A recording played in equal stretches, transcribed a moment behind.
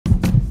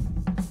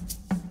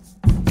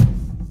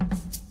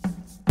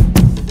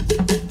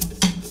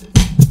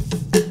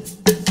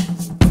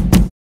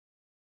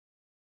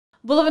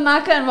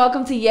Bulavanaka, and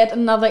welcome to yet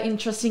another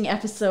interesting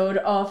episode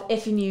of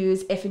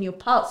FNU's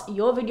FNUPulse,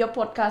 your video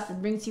podcast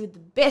that brings you the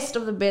best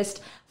of the best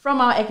from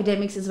our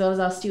academics as well as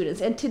our students.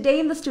 And today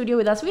in the studio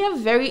with us, we have a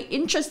very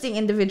interesting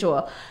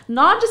individual.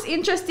 Not just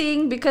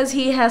interesting because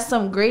he has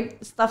some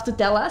great stuff to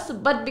tell us,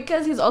 but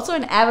because he's also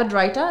an avid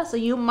writer, so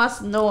you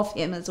must know of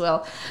him as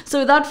well. So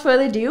without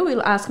further ado,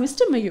 we'll ask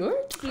Mr. Mayur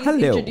to please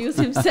introduce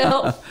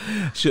himself.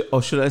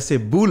 Should I say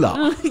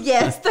Bula?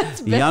 Yes,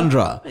 that's better.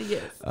 Yandra.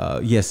 Yes.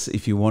 Yes,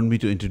 if you want me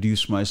to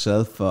introduce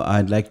myself,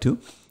 I'd like to.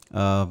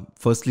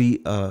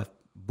 Firstly,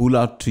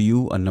 Bula to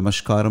you, a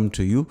namaskaram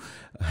to you,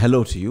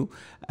 hello to you.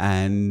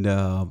 And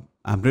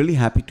I'm really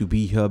happy to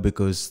be here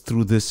because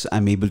through this,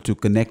 I'm able to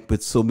connect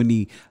with so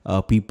many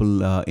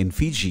people in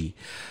Fiji,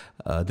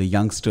 the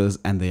youngsters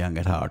and the young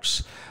at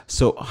hearts.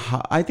 So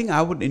I think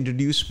I would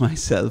introduce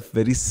myself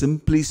very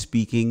simply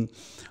speaking.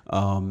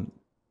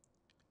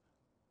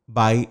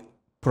 By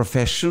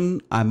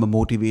profession, I'm a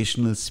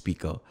motivational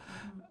speaker,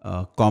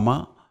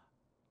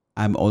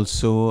 I'm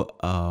also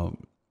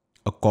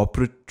a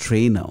corporate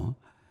trainer,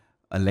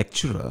 a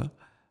lecturer,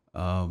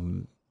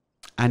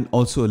 and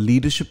also a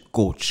leadership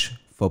coach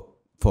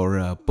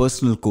for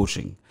personal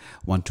coaching,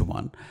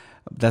 one-to-one.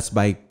 That's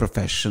by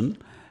profession,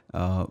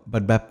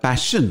 but by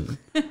passion,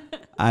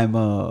 I'm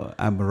a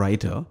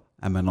writer.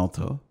 I'm an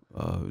author.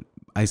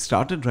 I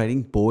started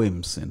writing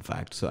poems, in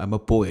fact. So I'm a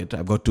poet.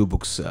 I've got 2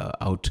 books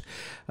out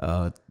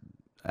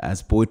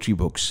as poetry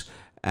books.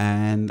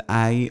 And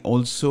I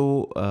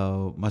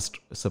also must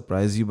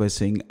surprise you by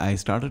saying I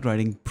started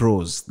writing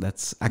prose.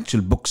 That's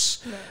actual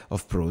books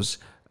of prose.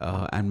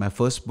 And my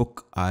first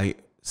book I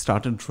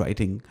started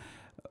writing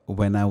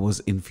when I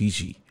was in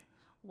Fiji.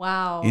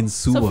 Wow. In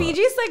Suva. So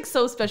Fiji is like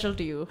so special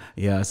to you.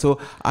 Yeah. So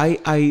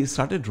I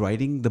started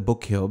writing the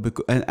book here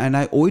because, and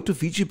I owe it to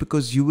Fiji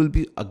because you will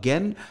be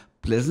again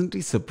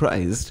pleasantly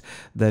surprised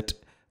that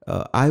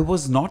I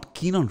was not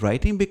keen on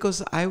writing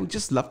because I would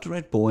just love to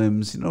write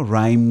poems,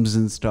 rhymes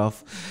and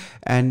stuff.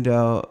 And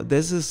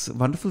there's this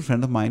wonderful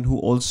friend of mine who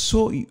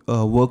also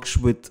works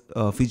with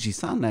Fiji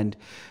Sun, and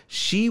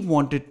she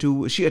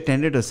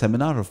attended a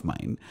seminar of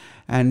mine,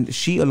 and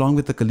she, along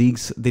with the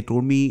colleagues, they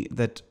told me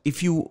that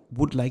if you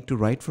would like to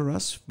write for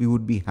us, we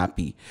would be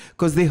happy,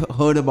 because they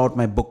heard about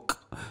my book,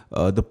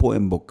 the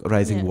poem book,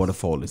 Rising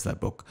Waterfall is that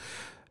book.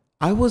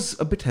 I was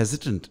a bit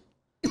hesitant.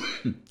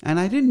 And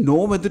I didn't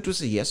know whether to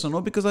say yes or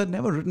no because I'd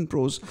never written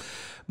prose.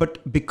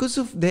 But because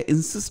of their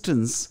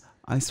insistence,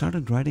 I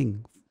started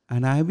writing.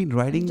 And I have been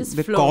writing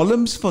the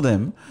columns for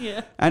them.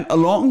 Yeah. And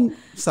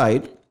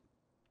alongside,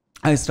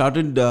 I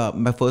started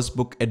my first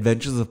book,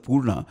 Adventures of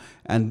Purna.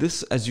 And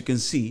this, as you can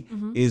see,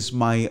 is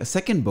my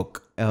second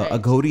book, A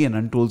Gauri and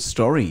Untold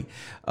Story.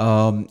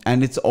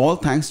 And it's all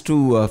thanks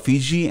to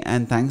Fiji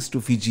and thanks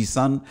to Fiji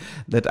Sun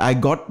that I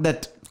got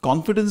that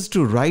confidence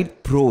to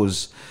write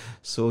prose.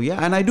 So yeah,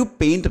 and I do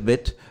paint a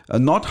bit,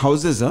 not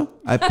houses.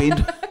 I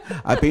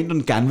paint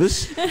on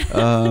canvas.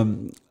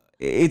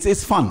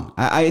 It's fun.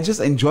 I just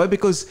enjoy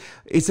because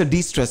it's a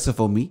de-stressor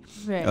for me.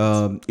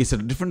 Right. It's a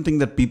different thing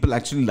that people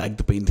actually like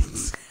the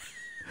paintings.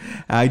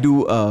 I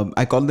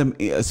call them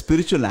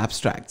spiritual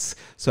abstracts.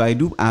 So I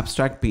do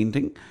abstract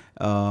painting,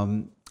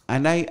 and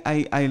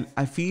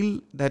I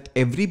feel that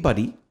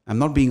everybody, I'm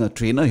not being a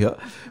trainer here,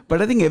 but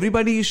I think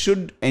everybody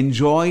should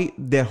enjoy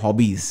their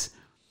hobbies.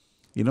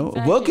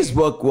 Exactly. Work is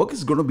work. Work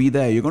is going to be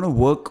there. You're going to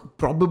work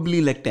probably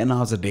like 10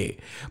 hours a day.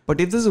 But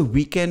if there's a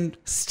weekend,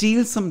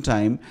 steal some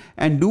time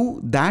and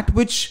do that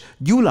which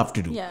you love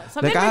to do. Yeah,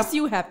 something that makes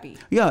you happy.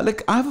 Yeah,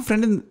 like I have a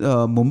friend in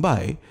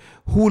Mumbai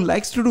who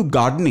likes to do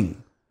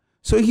gardening.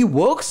 So he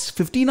works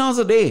 15 hours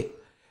a day.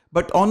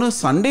 But on a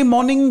Sunday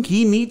morning,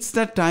 he needs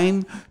that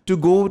time to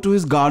go to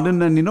his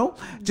garden and,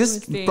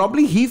 just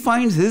probably he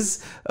finds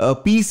his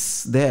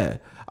peace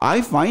there.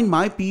 I find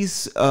my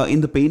peace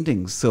in the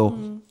paintings.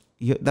 So...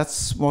 Yeah,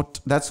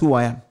 that's who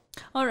I am.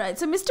 All right.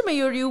 So, Mr.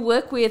 Mayur, you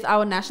work with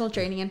our National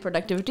Training and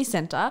Productivity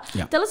Center.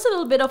 Yeah. Tell us a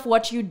little bit of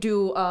what you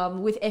do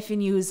with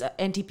FNU's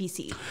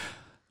NTPC.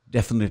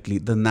 Definitely.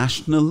 The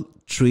National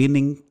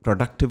Training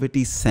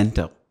Productivity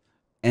Center,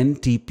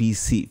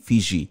 NTPC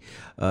Fiji,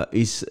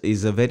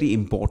 is a very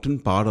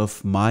important part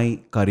of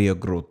my career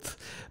growth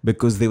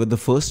because they were the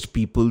first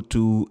people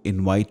to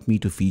invite me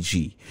to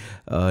Fiji.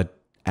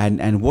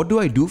 And what do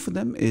I do for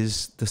them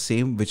is the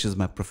same, which is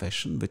my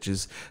profession, which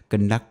is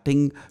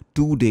conducting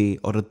 2-day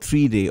or a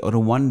 3-day or a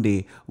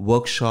 1-day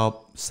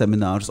workshop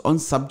seminars on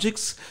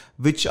subjects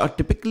which are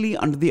typically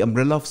under the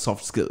umbrella of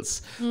soft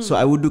skills. So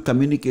I would do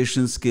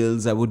communication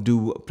skills, I would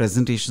do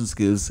presentation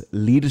skills,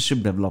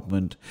 leadership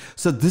development.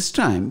 So this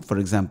time, for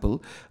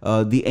example,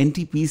 the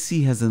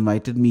NTPC has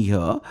invited me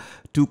here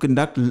to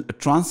conduct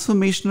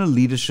transformational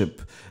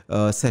leadership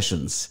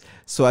sessions.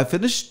 So I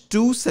finished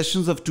 2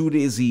 sessions of 2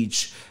 days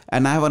each,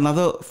 and I have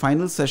another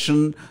final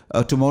session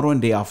tomorrow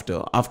and day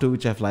after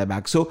which I fly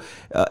back. So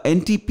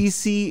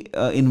NTPC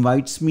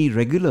invites me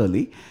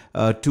regularly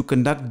to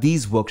conduct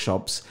these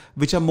workshops,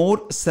 which are more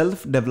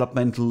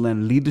self-developmental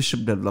and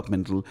leadership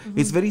developmental.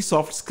 It's very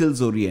soft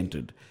skills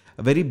oriented.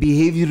 very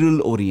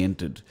behavioral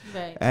oriented.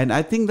 Right. And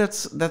I think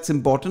that's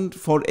important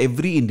for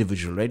every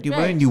individual, right? Right.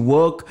 When you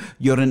work,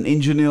 you're an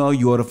engineer,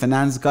 you're a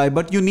finance guy,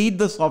 but you need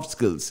the soft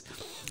skills.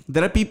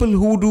 There are people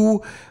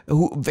who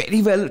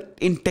very well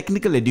in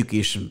technical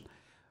education,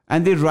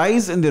 and they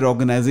rise in their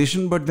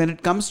organization, but when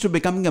it comes to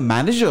becoming a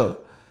manager,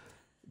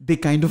 they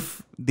kind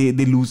of they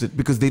lose it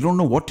because they don't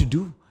know what to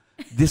do.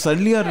 They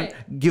suddenly are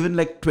given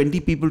like 20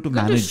 people to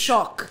manage.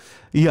 Shock.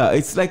 Yeah,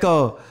 it's like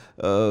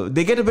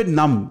they get a bit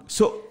numb.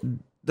 So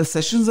the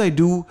sessions I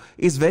do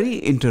is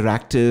very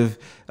interactive,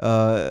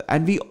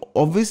 and we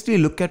obviously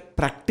look at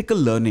practical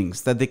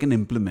learnings that they can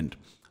implement.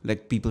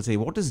 Like people say,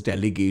 what is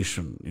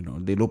delegation?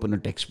 They'll open a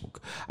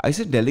textbook. I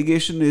said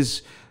delegation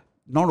is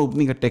not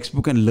opening a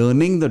textbook and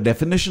learning the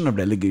definition of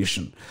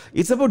delegation.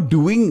 It's about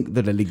doing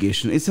the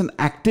delegation. It's an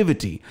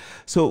activity.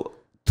 So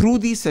through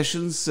these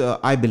sessions,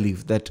 I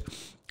believe that,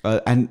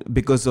 and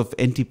because of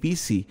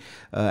NTPC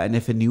and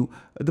FNU,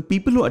 the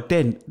people who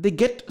attend, they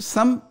get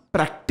some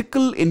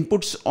practical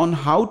inputs on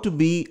how to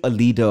be a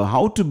leader,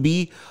 how to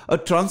be a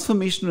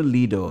transformational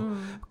leader.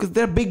 Because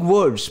they're big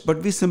words,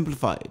 but we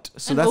simplify it.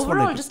 So and that's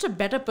overall, what just a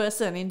better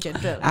person in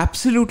general.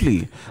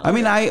 Absolutely. I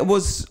mean, I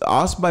was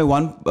asked by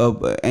one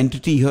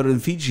entity here in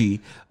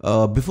Fiji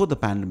before the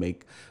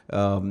pandemic,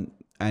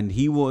 and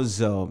he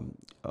was,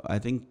 I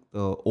think,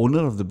 the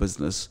owner of the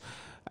business.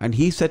 And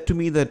he said to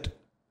me that,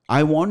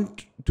 I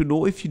want to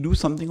know if you do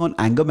something on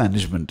anger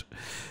management.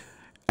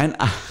 And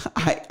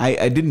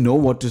I didn't know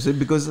what to say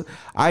because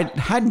I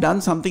had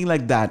done something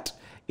like that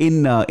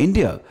in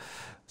India.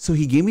 So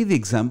he gave me the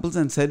examples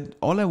and said,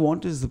 all I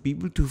want is the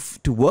people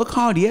to work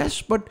hard, yes,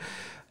 but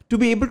to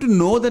be able to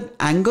know that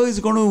anger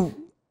is going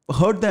to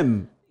hurt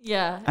them.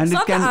 Yeah, and it's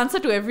not the answer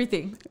to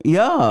everything.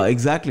 Yeah,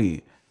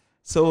 exactly.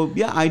 So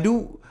yeah, I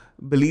do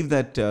believe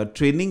that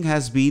training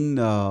has been,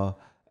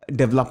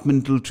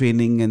 developmental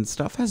training and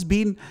stuff has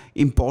been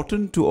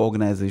important to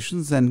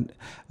organizations, and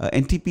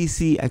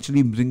NTPC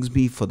actually brings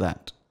me for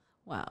that.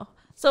 Wow.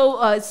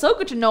 So it's so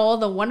good to know all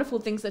the wonderful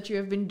things that you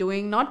have been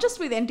doing, not just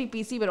with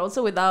NTPC, but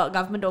also with our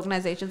government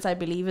organizations, I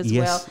believe, as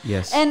well.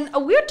 Yes. And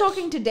we're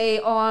talking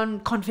today on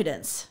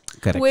confidence.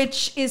 Correct.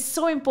 Which is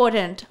so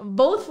important,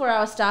 both for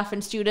our staff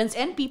and students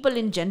and people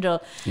in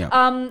general. Yeah.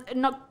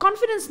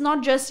 Confidence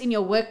not just in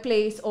your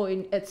workplace or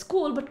at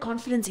school, but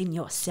confidence in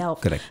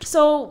yourself. Correct.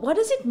 So what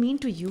does it mean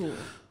to you?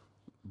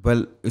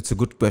 Well, it's a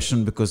good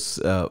question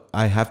because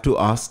I have to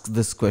ask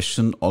this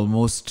question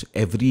almost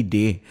every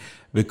day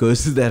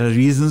because there are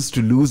reasons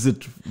to lose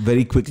it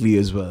very quickly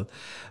as well.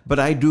 But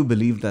I do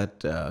believe that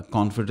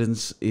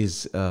confidence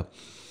is,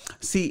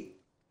 see,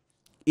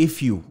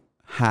 if you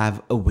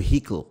have a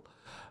vehicle,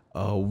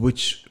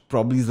 which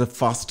probably is the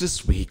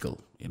fastest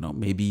vehicle,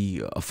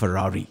 maybe a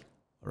Ferrari,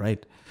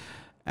 right?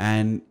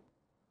 And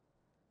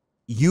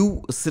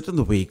you sit in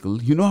the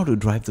vehicle, you know how to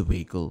drive the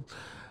vehicle.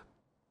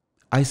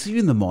 I see you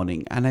in the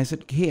morning and I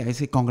said, hey, I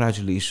say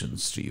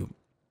congratulations to you.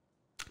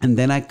 And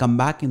then I come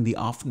back in the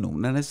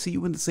afternoon and I see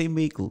you in the same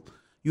vehicle.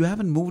 You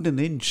haven't moved an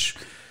inch.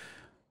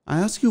 I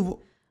ask you,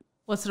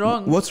 what's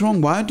wrong? What's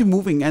wrong? Why aren't you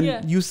moving?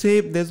 And you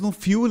say, there's no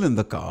fuel in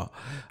the car.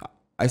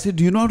 I said,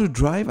 do you know how to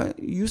drive?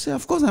 You say,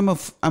 of course, I'm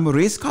a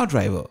race car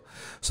driver.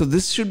 So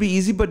this should be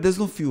easy, but there's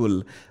no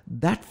fuel.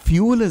 That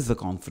fuel is the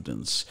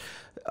confidence.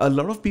 A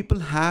lot of people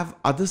have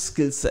other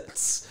skill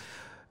sets.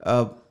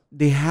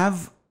 They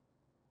have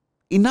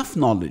enough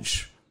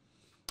knowledge,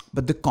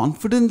 but the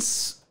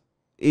confidence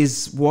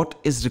is what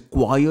is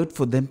required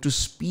for them to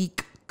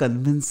speak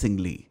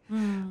convincingly.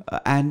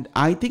 And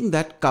I think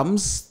that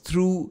comes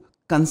through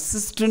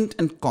consistent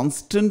and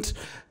constant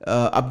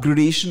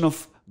upgradation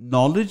of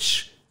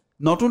knowledge,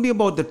 not only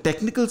about the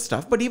technical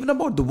stuff, but even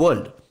about the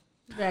world.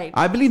 Right.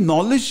 I believe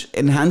knowledge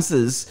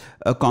enhances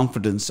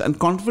confidence, and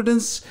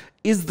confidence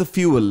is the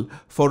fuel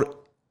for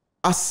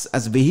us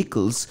as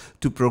vehicles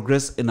to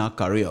progress in our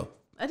career.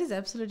 That is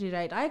absolutely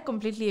right. I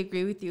completely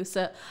agree with you,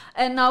 sir.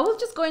 And now we'll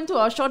just go into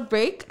our short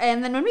break.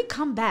 And then when we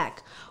come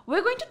back,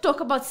 we're going to talk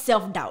about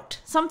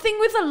self-doubt, something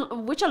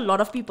which a lot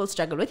of people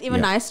struggle with.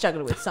 Even I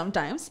struggle with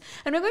sometimes.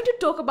 And we're going to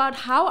talk about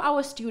how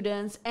our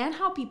students and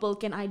how people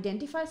can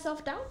identify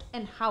self-doubt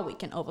and how we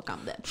can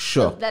overcome them.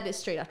 Sure. So that is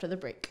straight after the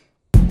break.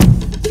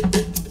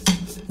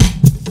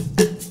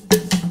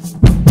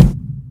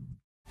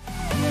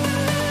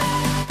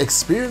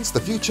 Experience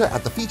the future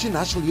at the Fiji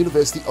National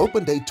University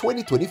Open Day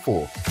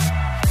 2024.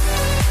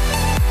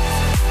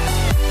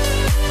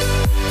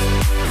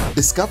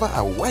 Discover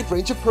our wide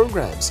range of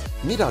programs,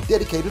 meet our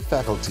dedicated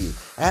faculty,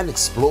 and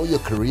explore your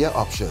career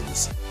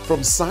options.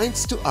 From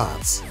science to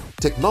arts,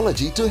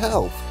 technology to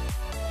health,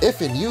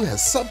 FNU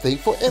has something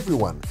for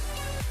everyone.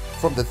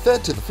 From the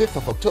 3rd to the 5th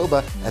of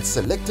October at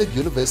selected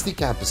university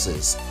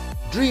campuses.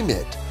 Dream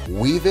it,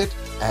 weave it,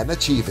 and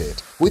achieve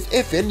it with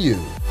FNU.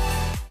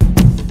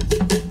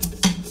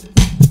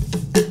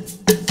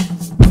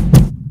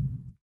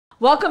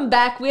 Welcome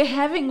back. We're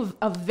having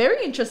a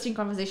very interesting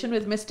conversation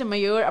with Mr.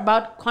 Mayur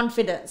about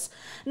confidence.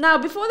 Now,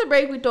 before the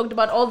break, we talked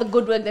about all the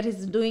good work that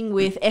he's doing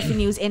with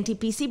FNU's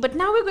NTPC, but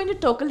now we're going to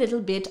talk a little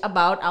bit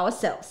about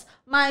ourselves.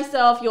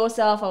 myself,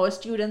 yourself, our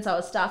students,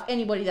 our staff,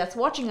 anybody that's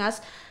watching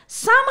us,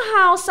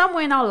 somehow,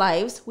 somewhere in our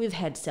lives, we've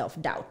had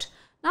self-doubt.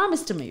 Now,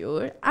 Mr.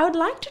 Mayur, I would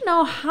like to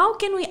know, how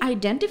can we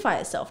identify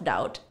a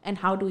self-doubt and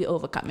how do we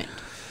overcome it?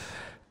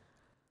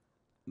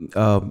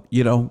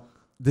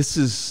 This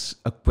is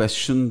a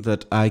question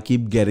that I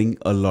keep getting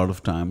a lot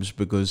of times,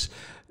 because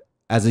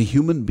as a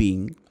human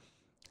being,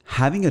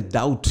 having a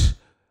doubt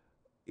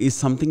is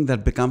something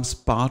that becomes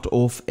part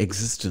of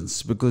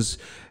existence, because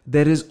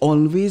there is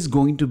always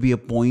going to be a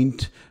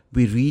point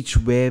we reach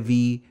where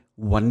we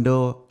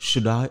wonder,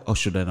 should I or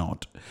should I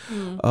not?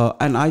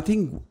 And I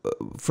think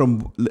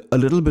from a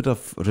little bit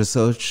of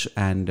research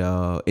and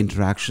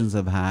interactions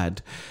I've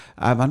had,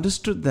 I've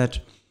understood that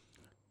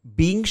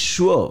being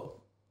sure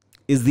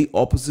is the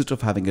opposite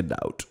of having a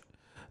doubt.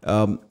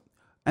 And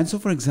so,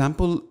 for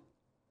example,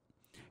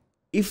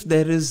 if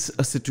there is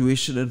a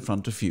situation in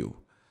front of you,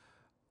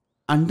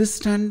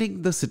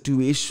 understanding the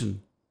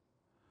situation,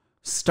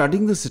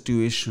 studying the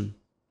situation,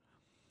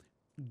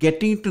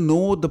 getting to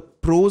know the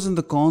pros and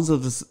the cons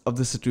of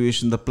the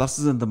situation, the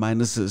pluses and the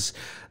minuses,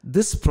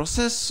 this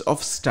process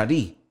of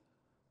study,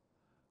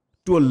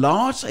 to a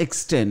large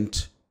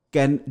extent,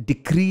 can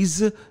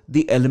decrease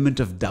the element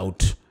of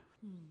doubt.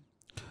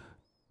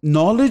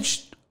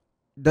 Knowledge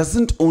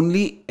doesn't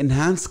only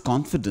enhance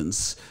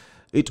confidence,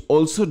 it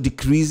also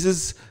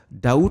decreases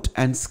doubt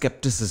and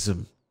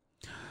skepticism.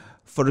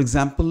 For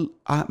example,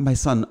 my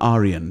son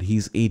Aryan,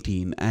 he's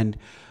 18, and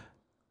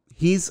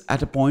he's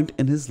at a point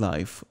in his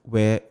life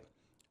where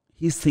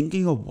he's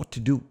thinking of what to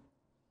do,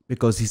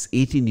 because he's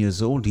 18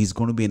 years old, he's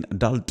going to be an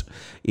adult.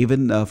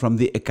 Even from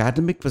the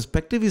academic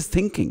perspective, he's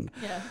thinking.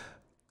 Yeah.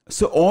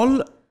 So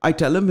all I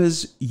tell him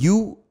is,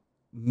 you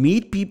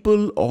meet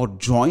people or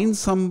join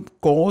some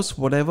course,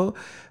 whatever.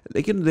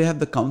 Like, they have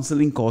the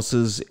counseling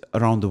courses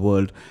around the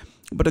world.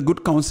 But a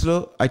good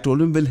counselor, I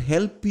told him, will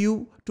help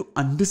you to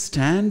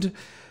understand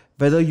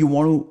whether you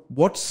want to,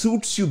 what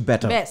suits you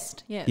better.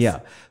 Best, yes. Yeah.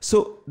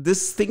 So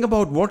this thing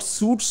about what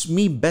suits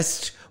me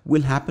best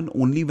will happen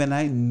only when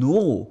I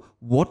know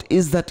what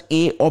is that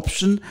A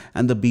option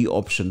and the B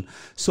option.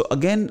 So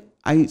again,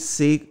 I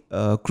say,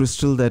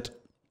 Crystal, that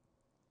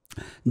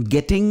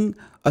getting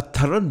a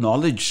thorough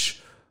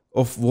knowledge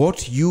of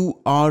what you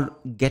are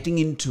getting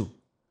into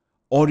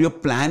or you're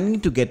planning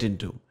to get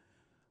into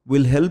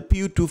will help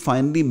you to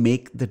finally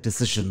make the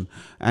decision.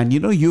 And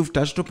you've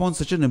touched upon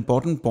such an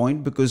important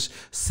point, because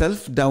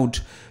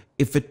self-doubt,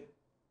 if it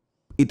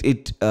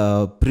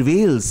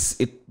prevails,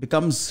 it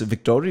becomes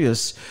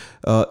victorious,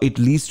 it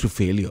leads to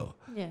failure.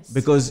 Yes.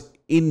 Because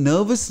in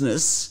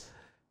nervousness,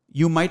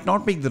 you might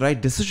not make the right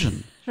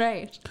decision.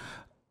 Right.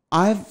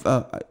 I've,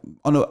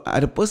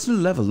 at a personal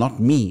level, not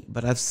me,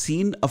 but I've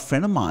seen a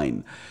friend of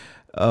mine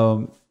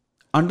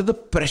under the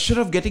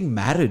pressure of getting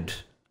married,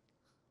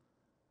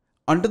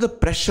 under the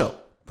pressure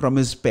from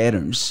his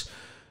parents,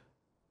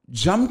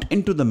 jumped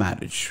into the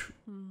marriage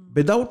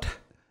without.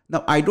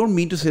 Now, I don't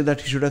mean to say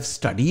that he should have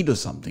studied or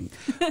something,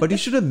 but he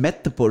should have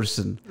met the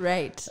person.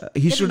 Right.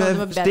 He should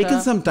have taken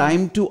some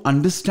time to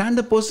understand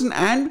the person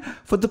and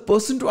for the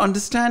person to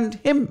understand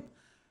him,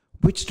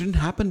 which didn't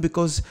happen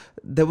because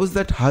there was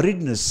that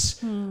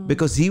hurriedness,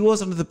 because he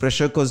was under the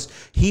pressure, because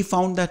he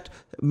found that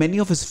many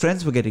of his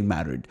friends were getting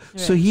married.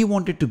 Right. So he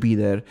wanted to be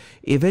there.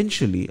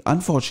 Eventually,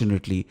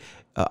 unfortunately,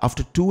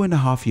 after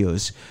 2.5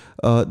 years,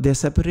 they're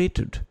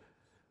separated.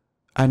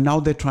 And now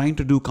they're trying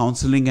to do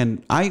counseling,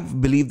 and I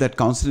believe that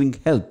counseling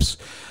helps.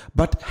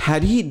 But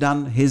had he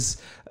done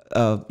his,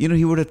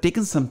 he would have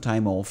taken some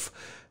time off.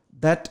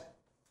 That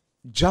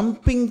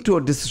jumping to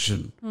a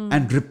decision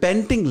and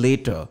repenting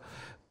later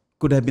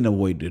could have been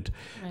avoided.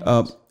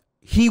 Right.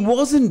 He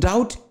was in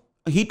doubt.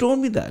 He told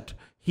me that.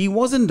 He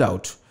was in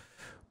doubt.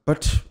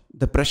 But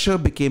the pressure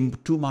became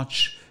too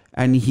much,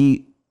 and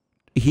he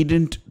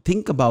didn't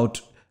think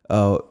about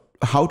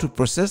how to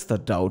process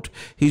that doubt.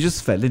 He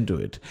just fell into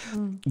it.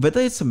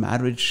 Whether it's a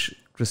marriage,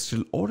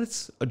 Crystal, or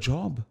it's a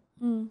job,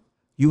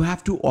 you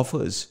have two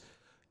offers.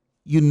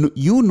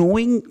 You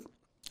knowing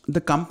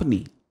the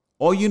company,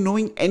 or you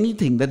knowing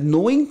anything, that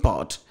knowing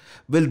part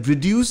will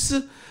reduce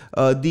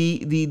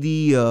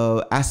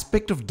the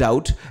aspect of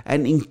doubt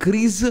and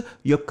increase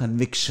your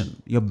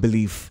conviction, your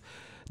belief.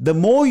 The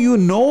more you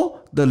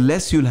know, the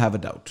less you'll have a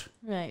doubt.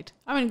 Right.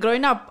 I mean,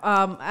 growing up,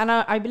 and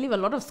I believe a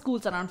lot of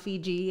schools around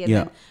Fiji, and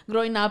then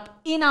growing up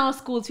in our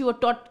schools, we were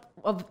taught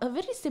a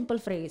very simple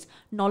phrase: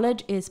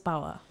 knowledge is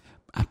power.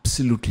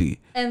 Absolutely.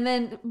 And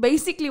then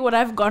basically what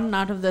I've gotten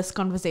out of this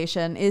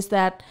conversation is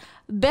that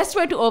best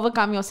way to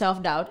overcome your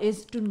self-doubt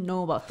is to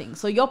know about things.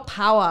 So your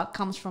power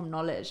comes from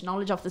knowledge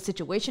of the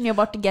situation you're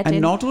about to get in.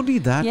 And not only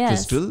that,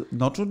 Crystal,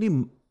 not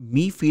only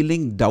me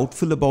feeling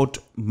doubtful about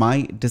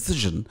my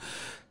decision,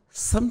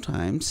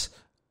 sometimes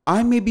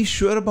I may be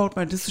sure about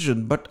my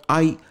decision, but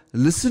I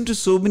listen to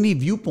so many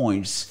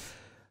viewpoints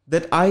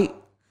that I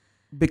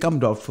become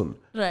doubtful.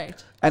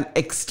 Right. An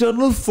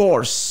external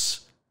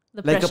force,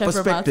 like a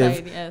perspective,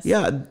 from outside,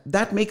 yes.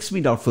 that makes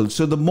me doubtful.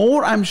 So the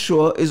more I'm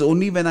sure is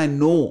only when I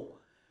know,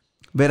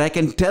 where I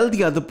can tell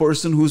the other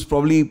person who's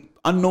probably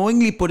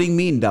unknowingly putting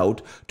me in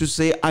doubt to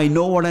say, I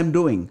know what I'm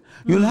doing.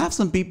 You'll have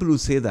some people who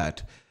say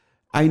that.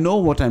 I know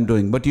what I'm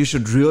doing, but you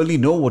should really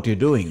know what you're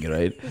doing,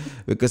 right?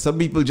 Because some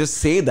people just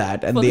say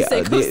that and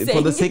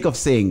for the sake of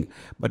saying.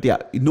 But yeah,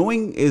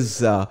 knowing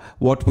is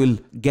what will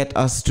get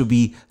us to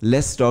be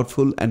less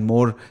doubtful and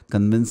more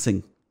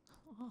convincing.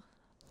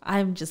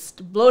 I'm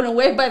just blown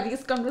away by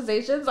these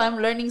conversations. I'm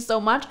learning so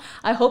much.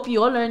 I hope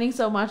you're learning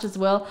so much as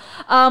well.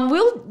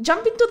 We'll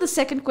jump into the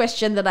second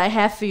question that I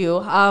have for you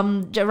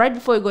right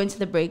before we go into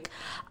the break.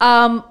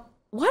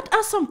 What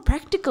are some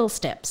practical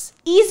steps,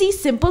 easy,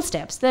 simple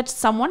steps that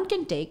someone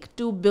can take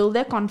to build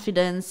their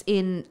confidence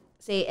in,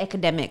 say,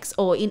 academics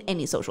or in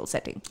any social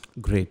setting?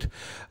 Great.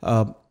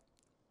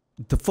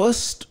 The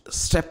first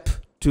step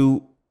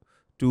to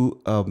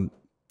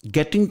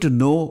getting to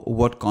know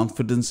what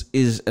confidence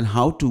is and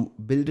how to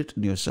build it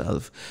in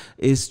yourself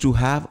is to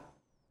have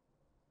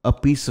a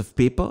piece of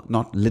paper,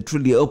 not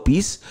literally a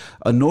piece,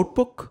 a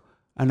notebook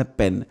and a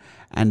pen.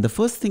 And the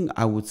first thing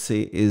I would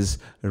say is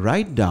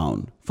write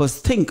down,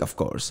 first think, of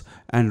course,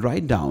 and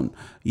write down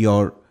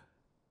your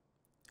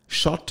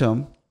short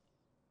term,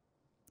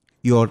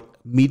 your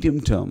medium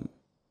term,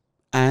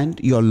 and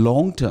your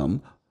long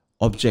term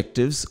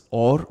objectives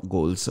or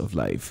goals of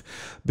life.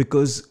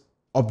 Because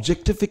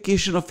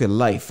objectification of your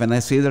life, when I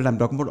say that, I'm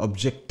talking about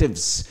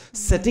objectives,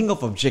 setting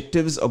of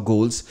objectives or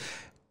goals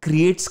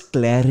creates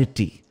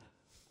clarity.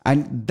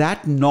 And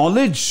that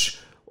knowledge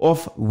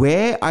of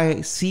where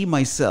I see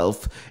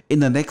myself in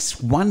the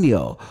next 1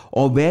 year,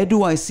 or where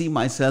do I see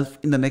myself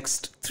in the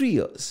next 3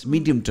 years,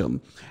 medium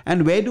term,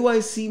 and where do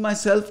I see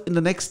myself in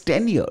the next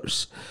 10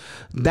 years,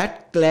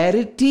 that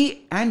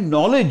clarity and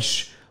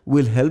knowledge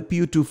will help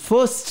you to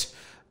first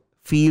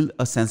feel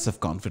a sense of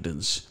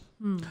confidence.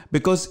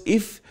 Because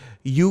if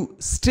you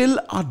still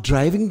are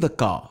driving the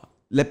car,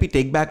 let me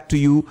take back to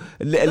you,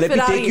 let me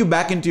take you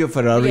back into your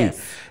Ferrari.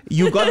 Yes.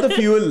 You got the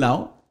fuel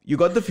now,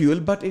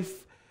 but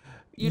if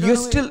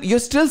you're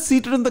still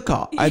seated in the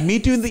car, I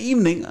meet you in the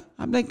evening,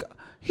 I'm like,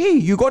 hey,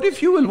 you got your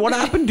fuel, what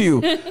happened to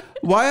you?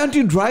 Why aren't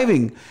you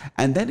driving?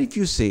 And then if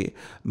you say,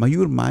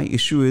 Mayur, my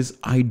issue is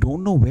I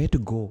don't know where to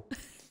go.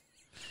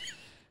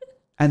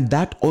 And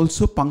that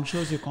also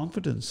punctures your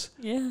confidence.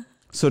 Yeah.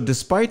 So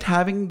despite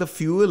having the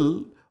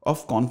fuel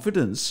of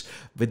confidence,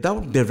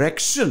 without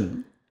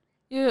direction,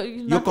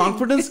 your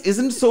confidence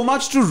isn't so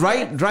much to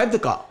drive the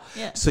car.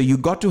 Yeah. So you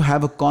got to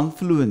have a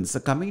confluence,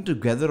 a coming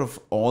together of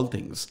all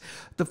things.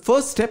 The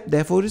first step,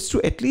 therefore, is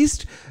to at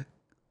least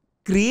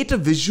create a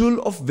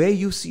visual of where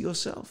you see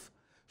yourself.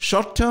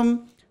 Short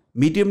term,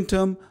 medium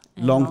term,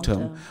 long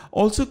term.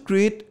 Also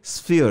create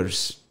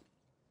spheres,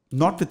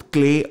 not with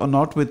clay or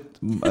not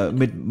with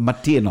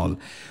matti and all.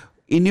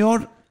 In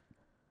your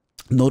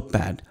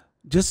notepad,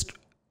 just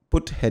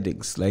put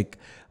headings like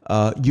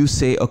you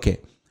say, okay,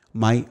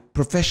 my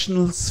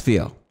professional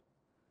sphere,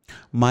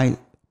 my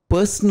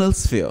personal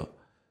sphere,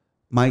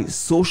 my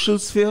social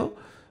sphere,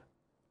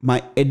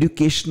 my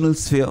educational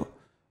sphere,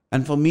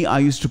 and for me, I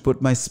used to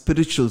put my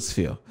spiritual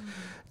sphere.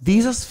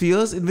 These are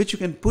spheres in which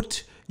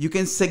you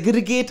can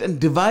segregate and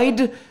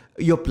divide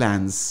your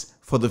plans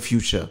for the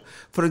future.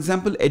 For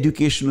example,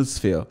 educational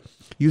sphere.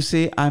 You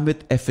say, I'm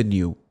at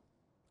FNU.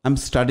 I'm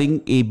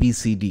studying A, B,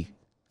 C, D.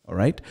 All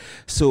right.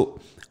 So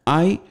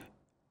I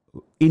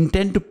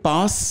intend to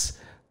pass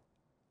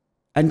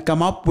and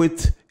come up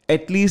with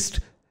at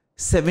least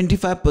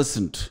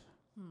 75%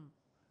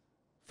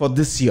 for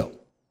this year.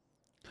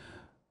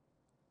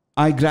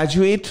 I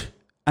graduate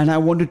and I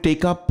want to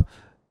take up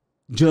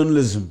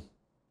journalism.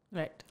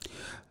 Right.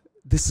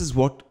 This is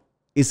what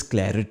is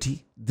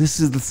clarity.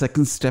 This is the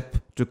second step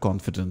to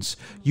confidence.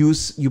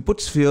 You put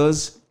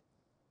spheres,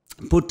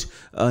 put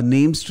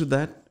names to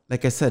that.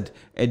 Like I said,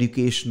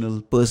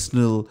 educational,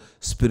 personal,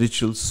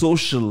 spiritual,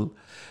 social.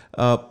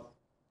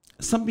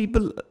 Some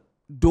people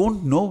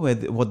don't know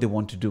what they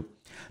want to do.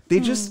 They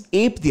just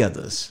ape the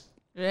others.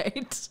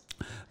 Right.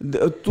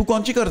 तू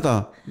कौन सी करता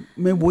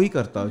मैं वही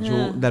करता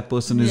जो that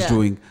person is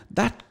doing.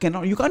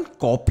 You can't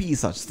copy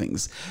such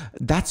things.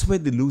 That's where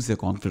they lose their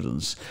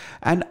confidence.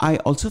 And I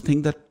also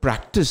think that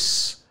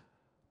practice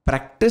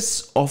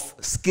of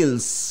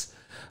skills.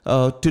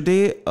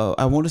 Today,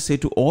 I want to say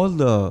to all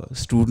the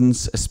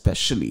students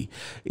especially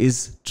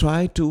is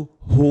try to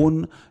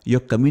hone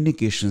your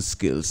communication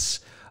skills.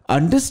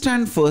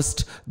 Understand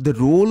first the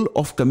role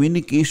of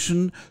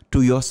communication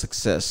to your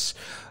success.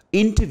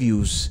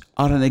 Interviews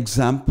are an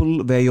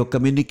example where your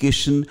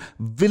communication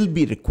will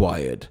be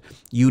required.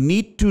 You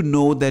need to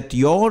know that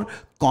your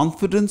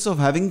confidence of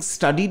having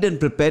studied and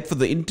prepared for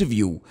the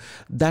interview,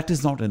 that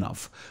is not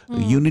enough.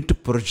 You need to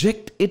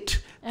project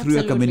it through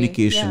your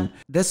communication.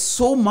 Yeah. There's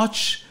so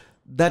much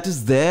that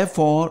is there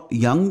for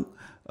young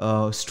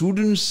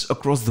students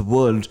across the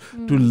world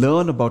to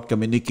learn about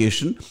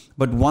communication,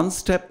 but one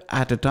step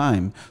at a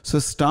time. So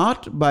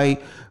start by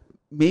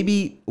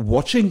maybe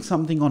watching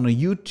something on a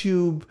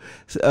YouTube,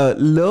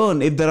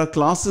 learn if there are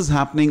classes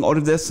happening, or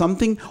if there's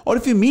something, or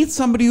if you meet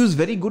somebody who's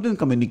very good in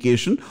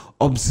communication,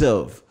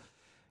 observe.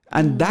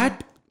 And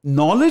that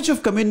knowledge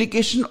of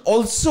communication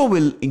also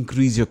will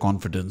increase your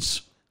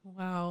confidence.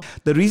 Wow.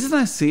 The reason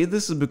I say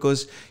this is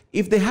because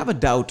if they have a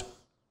doubt,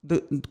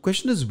 the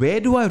question is, where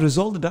do I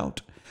resolve the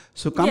doubt?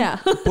 So come,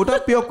 put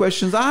up your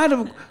questions. I had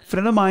a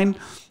friend of mine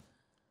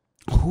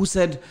who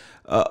said,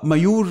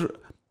 Mayur,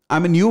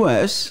 I'm in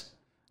US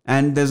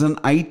and there's an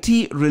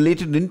IT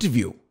related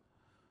interview.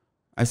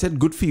 I said,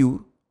 good for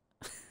you.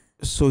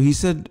 So he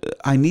said,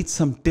 I need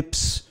some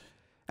tips.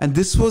 And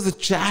this was a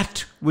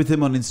chat with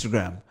him on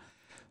Instagram.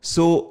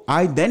 So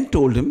I then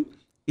told him,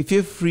 if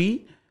you're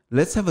free,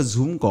 let's have a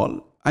Zoom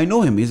call. I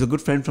know him. He's a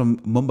good friend from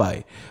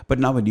Mumbai, but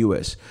now in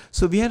US.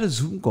 So we had a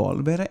Zoom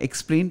call where I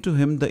explained to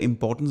him the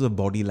importance of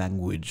body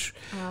language,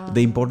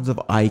 the importance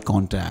of eye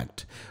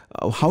contact.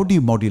 How do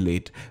you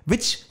modulate?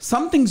 Which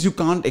some things you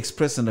can't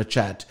express in a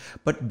chat.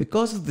 But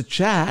because of the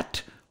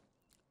chat,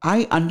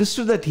 I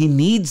understood that he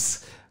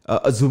needs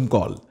a Zoom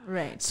call.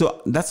 Right.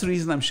 So that's the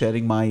reason I'm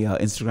sharing my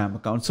Instagram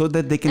account so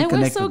that they can connect.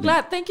 And we're so with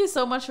glad. Thank you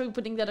so much for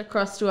putting that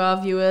across to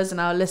our viewers and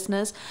our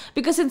listeners,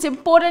 because it's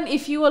important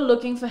if you are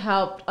looking for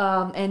help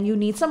and you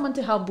need someone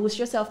to help boost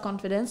your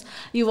self-confidence.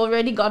 You've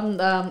already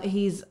gotten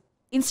his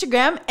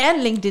Instagram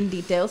and LinkedIn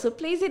details. So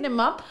please hit him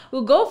up.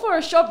 We'll go for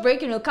a short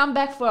break and we'll come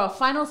back for our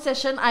final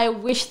session. I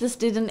wish this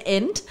didn't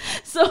end.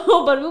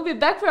 But we'll be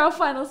back for our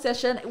final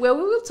session where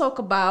we will talk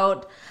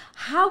about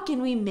how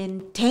can we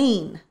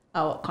maintain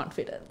our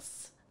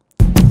confidence.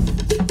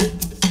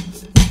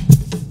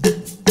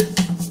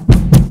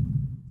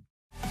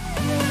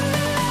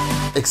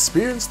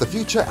 Experience the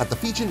future at the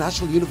Fiji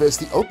National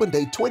University Open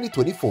Day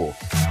 2024.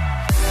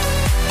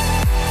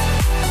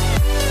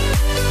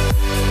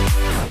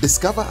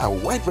 Discover our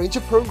wide range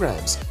of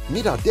programs,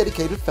 meet our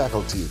dedicated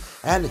faculty,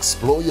 and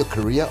explore your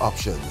career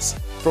options.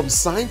 From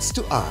science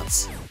to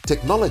arts,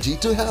 technology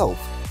to health,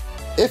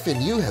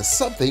 FNU has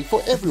something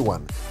for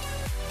everyone.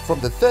 From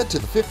the 3rd to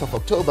the 5th of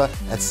October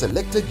at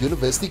selected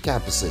university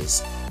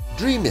campuses.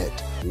 Dream it,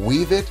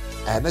 weave it,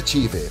 and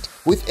achieve it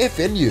with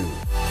FNU.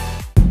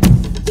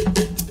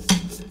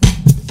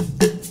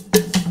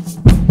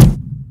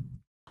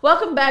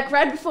 Welcome back.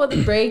 Right before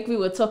the break, we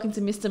were talking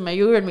to Mr.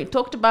 Mayur and we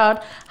talked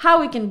about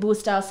how we can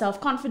boost our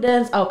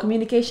self-confidence, our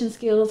communication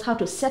skills, how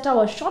to set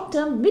our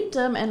short-term,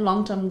 mid-term, and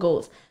long-term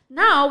goals.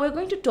 Now, we're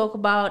going to talk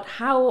about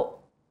how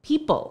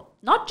people,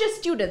 not just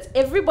students,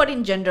 everybody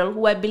in general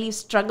who I believe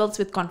struggles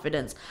with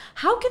confidence,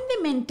 how can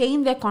they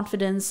maintain their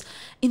confidence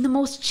in the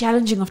most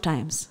challenging of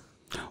times?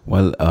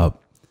 Well,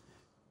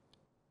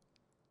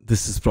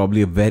 this is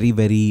probably a very,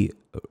 very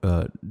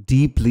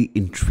deeply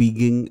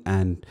intriguing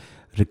and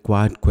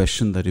required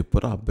question that you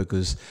put up,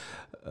 because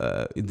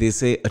they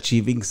say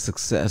achieving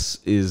success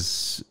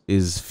is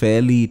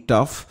fairly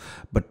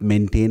tough, but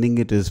maintaining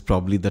it is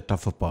probably the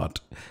tougher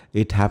part.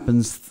 It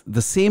happens,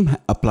 the same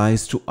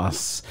applies to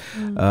us.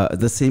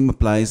 The same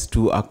applies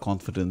to our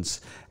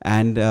confidence.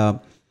 And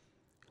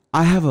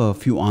I have a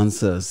few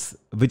answers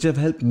which have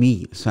helped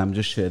me, so I'm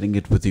just sharing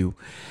it with you.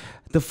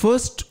 The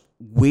first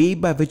way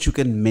by which you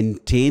can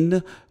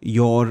maintain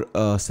your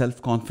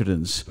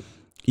self-confidence,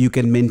 you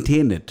can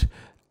maintain it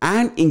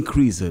and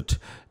increase it,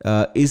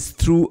 is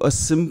through a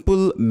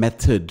simple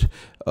method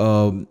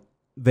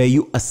where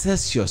you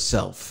assess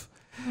yourself.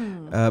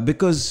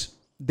 Because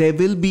there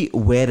will be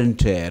wear and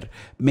tear.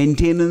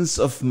 Maintenance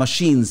of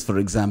machines, for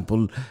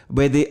example,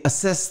 where they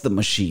assess the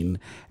machine.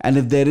 And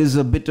if there is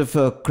a bit of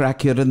a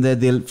crack here and there,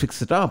 they'll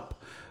fix it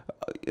up.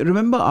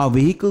 Remember, our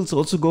vehicles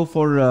also go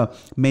for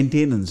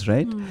maintenance,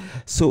 right?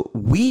 So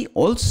we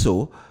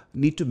also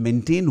need to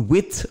maintain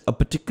with a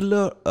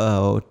particular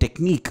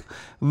technique,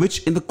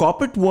 which in the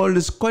corporate world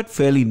is quite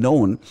fairly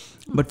known.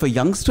 But for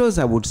youngsters,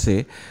 I would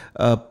say,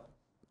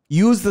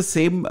 use the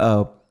same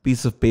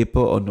piece of paper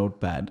or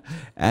notepad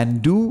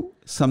and do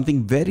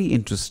something very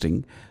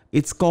interesting.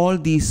 It's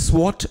called the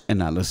SWOT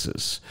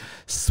analysis.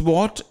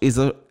 SWOT is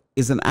an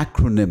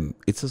acronym.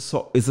 It's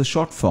a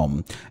short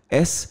form.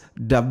 S,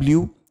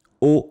 W,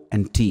 O,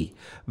 and T,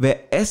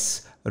 where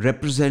S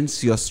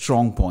represents your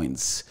strong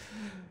points.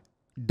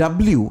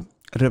 W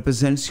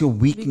represents your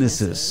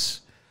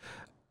weaknesses.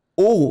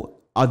 O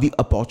are the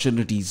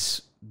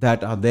opportunities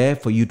that are there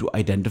for you to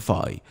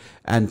identify,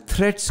 and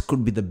threats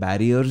could be the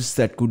barriers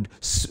that could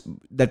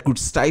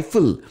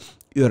stifle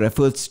your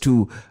efforts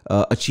to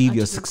achieve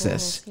your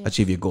success,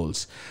 achieve your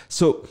goals.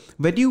 So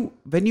when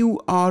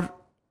you are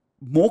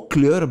more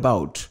clear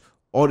about,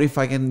 or if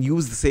I can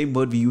use the same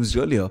word we used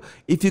earlier,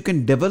 if you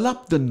can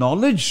develop the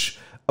knowledge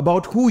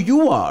about who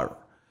you are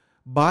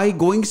by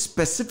going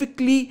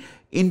specifically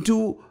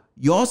into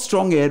your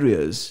strong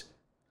areas,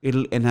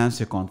 it'll enhance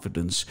your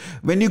confidence.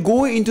 When you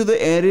go into the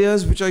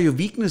areas which are your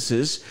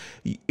weaknesses,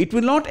 it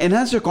will not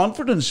enhance your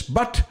confidence,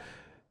 but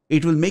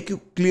it will make you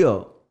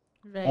clear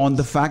on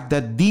the fact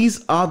that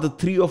these are the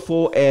 3 or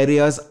 4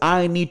 areas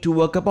I need to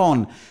work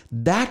upon.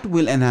 That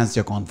will enhance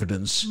your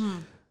confidence.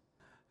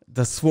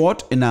 The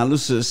SWOT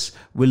analysis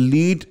will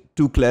lead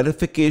to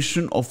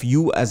clarification of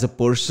you as a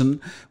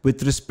person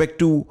with respect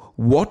to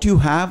what you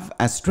have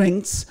as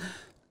strengths,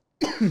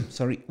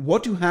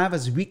 what you have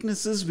as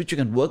weaknesses which you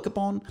can work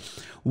upon,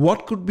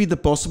 what could be the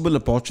possible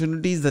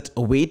opportunities that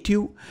await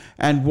you,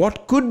 and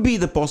what could be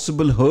the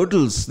possible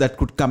hurdles that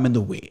could come in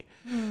the way.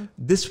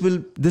 This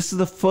is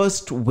the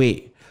first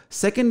way.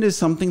 Second is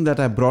something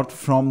that I brought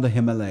from the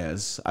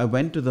Himalayas. I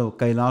went to the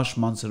Kailash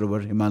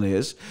Mansarovar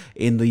Himalayas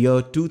in the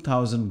year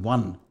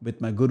 2001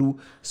 with my guru,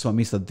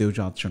 Swami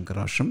Satyavjat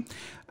Shankarashram.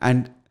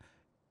 And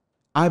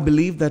I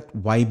believe that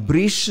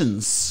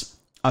vibrations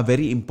are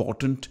very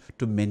important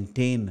to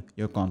maintain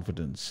your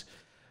confidence.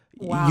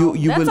 Wow,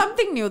 that's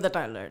something new that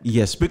I learned.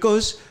 Yes,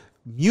 because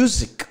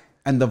music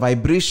and the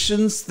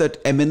vibrations that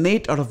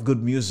emanate out of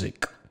good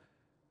music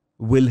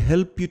will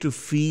help you to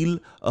feel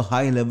a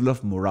high level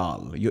of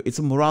morale. It's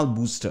a morale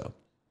booster.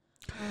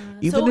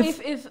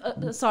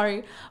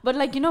 Sorry, but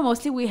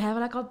mostly we have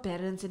our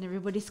parents and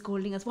everybody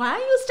scolding us. Why are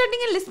you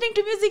studying and listening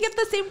to music at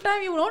the same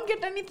time? You won't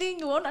get anything.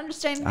 You won't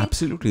understand anything.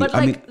 Absolutely.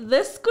 But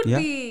this could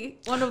be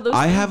one of those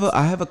I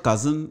have a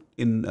cousin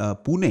in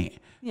Pune,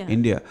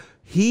 India.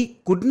 He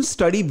couldn't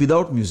study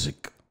without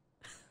music.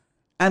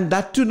 And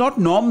that too, not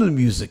normal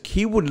music.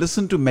 He would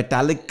listen to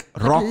metallic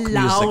rock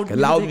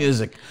loud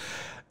music.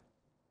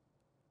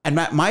 And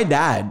my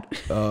dad,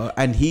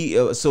 and he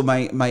was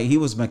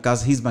my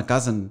cousin. He's my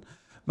cousin.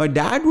 My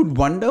dad would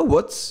wonder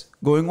what's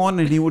going on,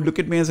 and he would look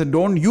at me and say,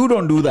 "Don't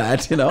do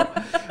that,"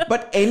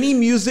 But any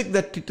music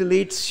that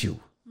titillates you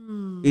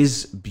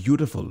is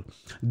beautiful.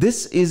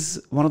 This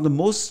is one of the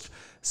most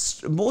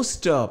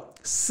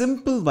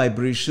simple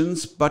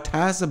vibrations, but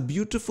has a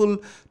beautiful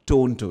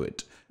tone to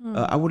it.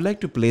 I would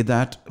like to play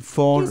that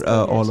for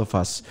all of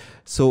us.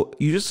 So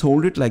you just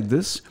hold it like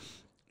this.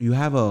 You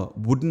have a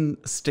wooden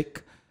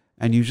stick.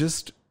 And you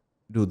just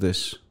do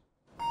this.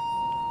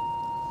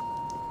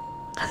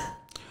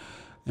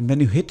 And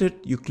when you hit it,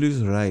 you close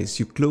your eyes.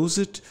 You close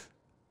it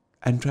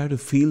and try to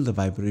feel the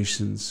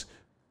vibrations.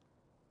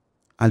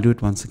 I'll do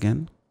it once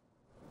again.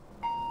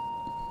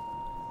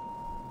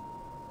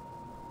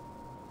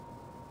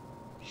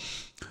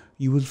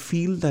 You will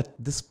feel that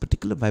this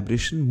particular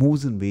vibration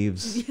moves in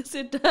waves. Yes,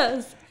 it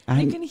does.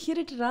 And you can hear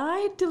it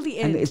right till the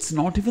end. And it's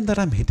not even that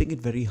I'm hitting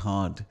it very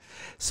hard.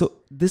 So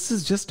this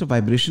is just a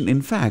vibration.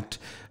 In fact,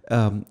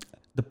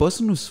 the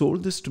person who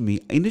sold this to me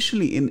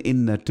initially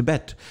in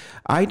Tibet,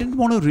 I didn't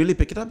want to really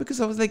pick it up because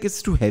I was like,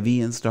 it's too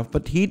heavy and stuff.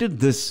 But he did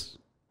this.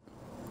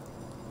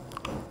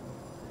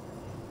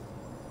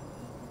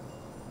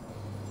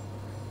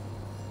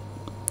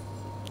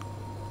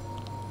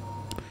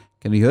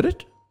 Can you hear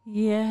it?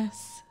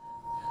 Yes.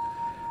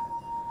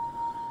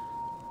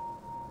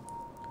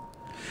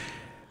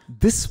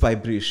 This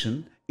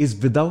vibration is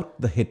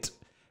without the hit.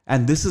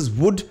 And this is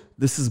wood,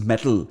 this is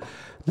metal.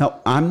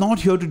 Now, I'm not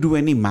here to do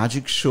any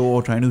magic show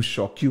or trying to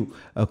shock you,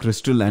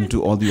 Crystal, and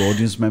to all the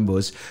audience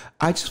members.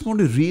 I just want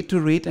to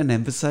reiterate and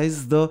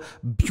emphasize the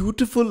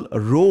beautiful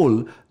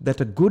role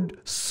that a good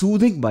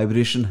soothing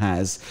vibration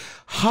has.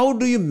 How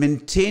do you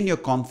maintain your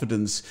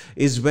confidence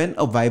is when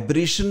a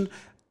vibration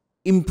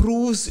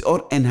improves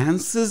or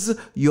enhances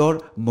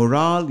your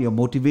morale, your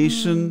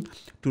motivation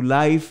to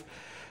life.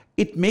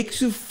 It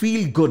makes you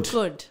feel good.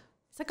 Good.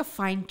 It's like a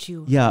fine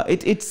tune. Yeah,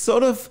 it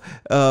sort of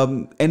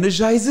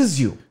energizes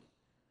you.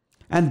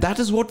 And that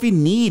is what we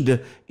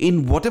need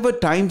in whatever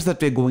times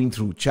that we're going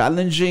through,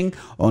 challenging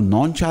or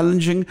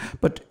non-challenging,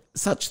 but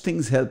such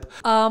things help.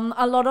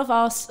 A lot of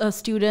our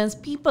students,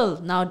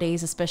 people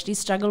nowadays especially,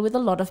 struggle with a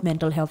lot of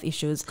mental health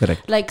issues.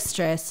 Correct. Like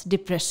stress,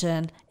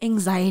 depression,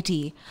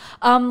 anxiety.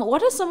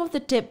 What are some of the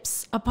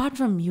tips apart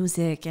from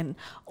music and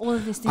all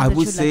of these things?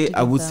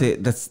 I would say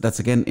that's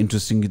again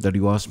interesting that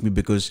you asked me,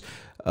 because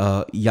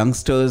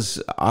youngsters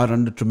are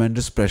under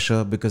tremendous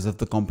pressure because of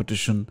the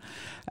competition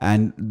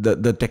and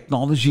the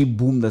technology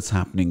boom that's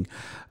happening.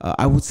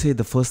 I would say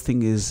the first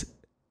thing is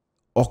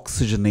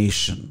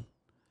oxygenation.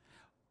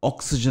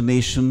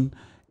 Oxygenation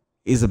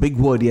is a big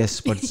word,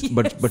 yes, but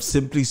yes. but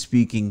simply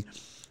speaking,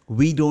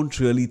 we don't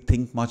really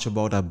think much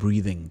about our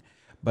breathing.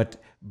 But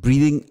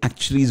breathing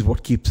actually is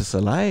what keeps us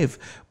alive.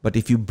 But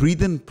if you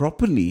breathe in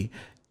properly,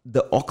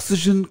 the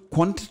oxygen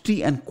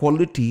quantity and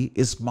quality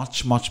is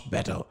much, much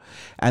better.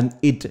 And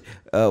it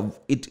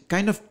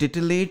kind of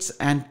titillates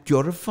and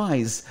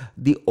purifies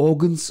the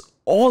organs,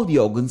 all the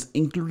organs,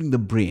 including the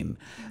brain.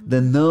 The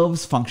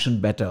nerves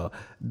function better.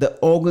 The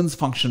organs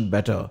function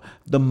better.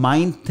 The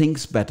mind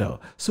thinks better.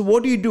 So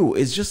what do?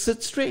 Is just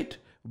sit straight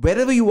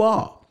wherever you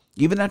are.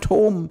 Even at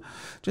home,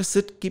 just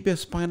sit, keep your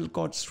spinal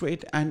cord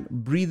straight and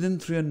breathe in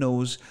through your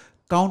nose.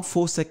 Count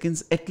 4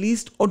 seconds at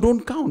least, or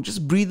don't count.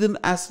 Just breathe in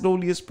as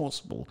slowly as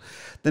possible.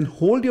 Then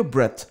hold your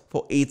breath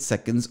for 8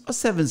 seconds or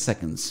 7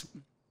 seconds.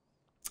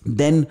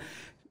 Then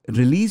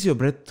release your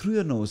breath through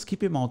your nose.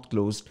 Keep your mouth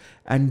closed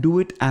and do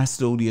it as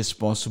slowly as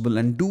possible.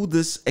 And do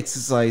this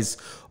exercise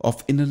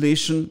of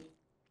inhalation,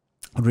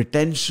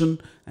 retention,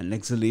 and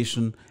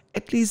exhalation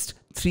at least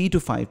 3 to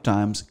 5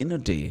 times in a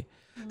day.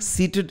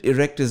 Seated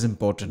erect is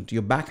important.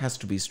 Your back has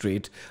to be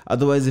straight.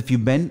 Otherwise, if you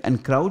bend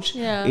and crouch,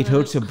 it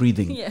hurts your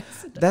breathing.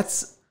 Yes,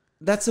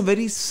 that's a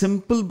very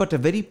simple but a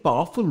very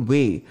powerful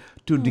way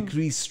to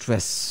decrease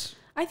stress.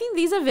 I think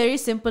these are very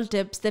simple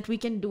tips that we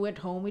can do at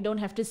home. We don't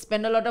have to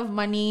spend a lot of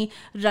money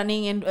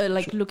running and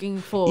looking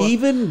for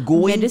even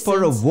going medicines.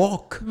 for a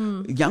walk.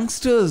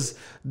 Youngsters,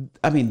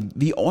 I mean,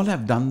 we all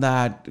have done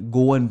that.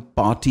 Go and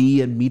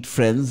party and meet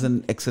friends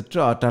and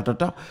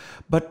etc.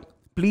 But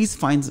please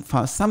find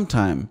some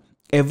time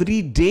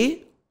every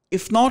day,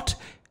 if not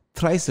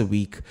thrice a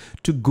week,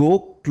 to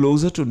go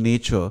closer to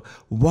nature,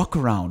 walk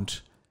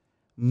around,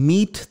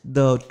 meet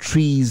the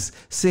trees,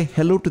 say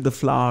hello to the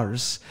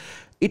flowers.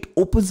 It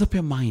opens up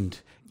your mind.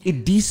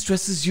 It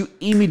de-stresses you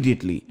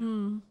immediately.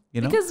 You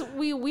know? Because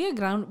we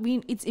are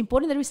it's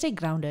important that we stay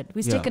grounded.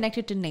 We stay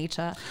connected to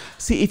nature.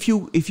 See, if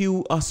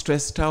you are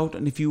stressed out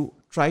and if you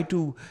try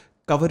to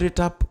cover it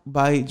up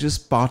by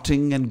just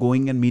partying and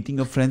going and meeting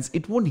your friends,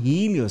 it won't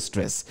heal your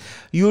stress.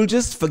 You'll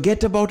just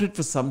forget about it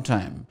for some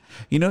time.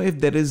 You know,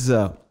 if there is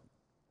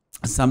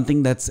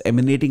something that's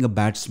emanating a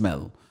bad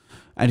smell,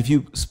 and if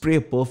you spray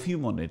a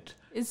perfume on it,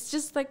 it's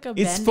just like a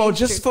it's for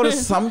just for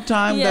some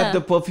time that the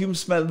perfume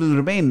smell will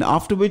remain,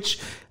 after which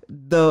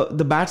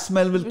the bad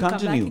smell will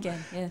continue. Come back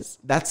again. Yes.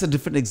 That's a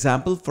different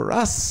example. For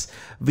us,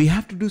 we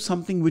have to do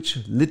something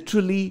which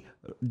literally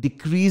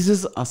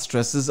decreases our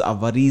stresses, our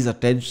worries, our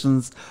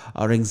tensions,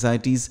 our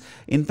anxieties.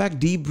 In fact,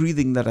 deep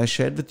breathing that I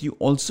shared with you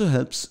also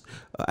helps,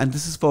 and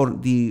this is for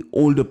the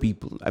older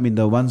people, I mean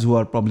the ones who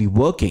are probably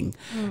working,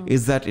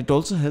 is that it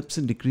also helps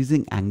in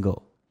decreasing anger.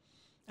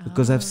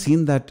 Because I've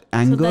seen that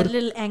anger, so that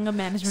little anger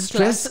management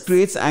stress classes.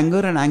 creates anger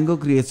and anger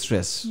creates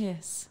stress.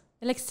 Yes.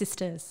 They're like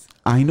sisters.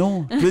 I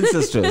know, twin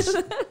sisters.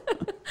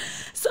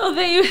 So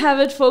there you have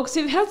it, folks.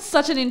 We've had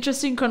such an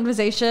interesting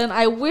conversation.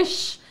 I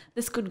wish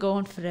this could go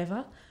on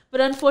forever.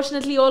 But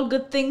unfortunately, all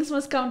good things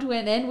must come to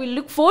an end. We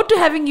look forward to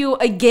having you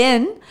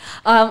again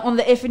on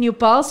the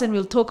FNUPulse, and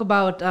we'll talk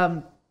about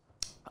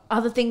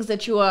other things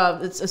that you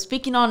are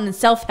speaking on in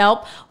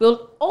self-help.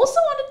 We'll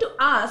also wanted to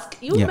ask,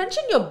 you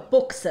mentioned your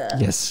book, sir.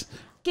 Yes.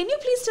 Can you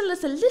please tell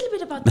us a little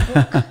bit about the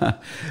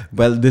book?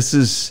 Well, this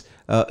is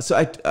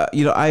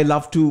I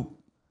love to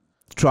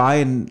try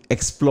and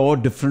explore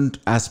different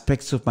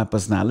aspects of my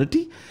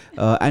personality,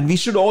 and we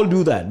should all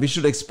do that. We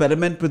should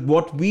experiment with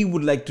what we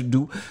would like to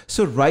do.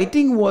 So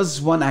writing was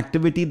one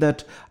activity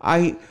that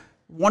I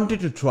wanted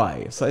to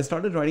try. So I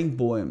started writing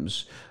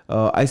poems.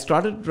 I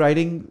started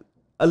writing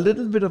a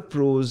little bit of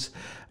prose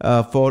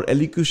for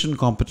elocution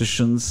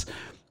competitions,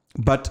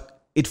 but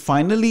it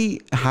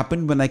finally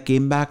happened when I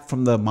came back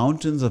from the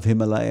mountains of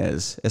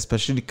Himalayas,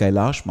 especially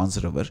Kailash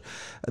Mansarovar,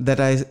 that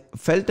I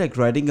felt like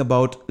writing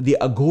about the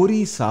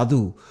Aghori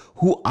Sadhu,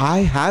 who I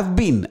have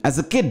been, as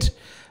a kid,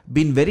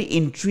 been very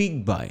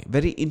intrigued by,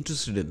 very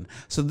interested in.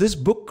 So this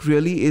book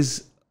really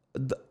is,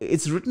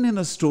 it's written in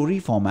a story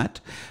format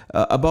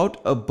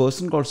about a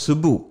person called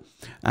Subbu.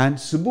 And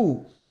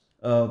Subbu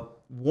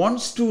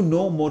wants to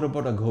know more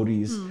about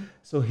Aghoris.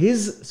 So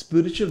his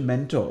spiritual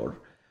mentor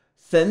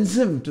sends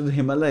him to the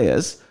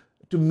Himalayas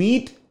to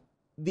meet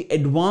the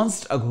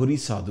advanced Aghori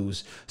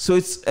sadhus. So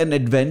it's an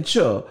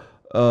adventure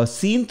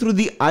seen through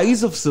the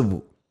eyes of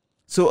Subbu.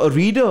 So a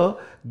reader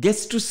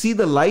gets to see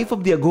the life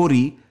of the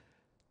Aghori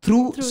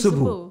through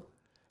Subbu.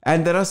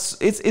 And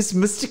it's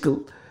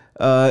mystical.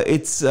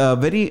 It's a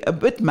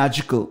bit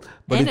magical,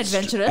 but and it's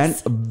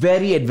adventurous, and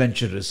very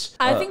adventurous.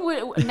 I think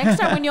next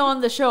time when you're on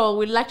the show,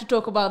 we'd like to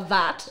talk about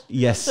that.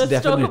 Yes, Let's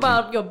definitely. talk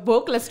about your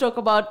book. Let's talk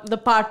about the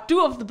part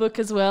 2 of the book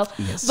as well.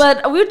 Yes.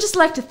 But we would just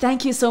like to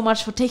thank you so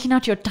much for taking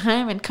out your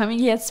time and coming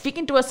here,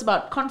 speaking to us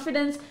about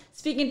confidence,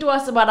 speaking to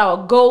us about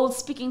our goals,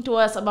 speaking to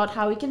us about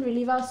how we can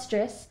relieve our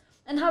stress,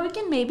 and how we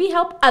can maybe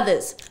help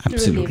others to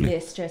relieve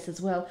their stress as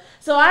well.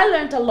 So I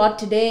learned a lot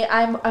today.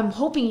 I'm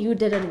hoping you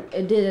did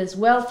as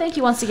well. Thank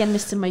you once again,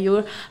 Mr.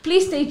 Mayur.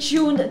 Please stay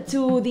tuned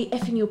to the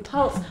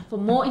FNUPulse for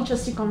more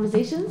interesting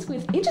conversations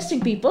with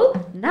interesting people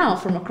now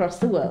from across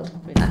the world.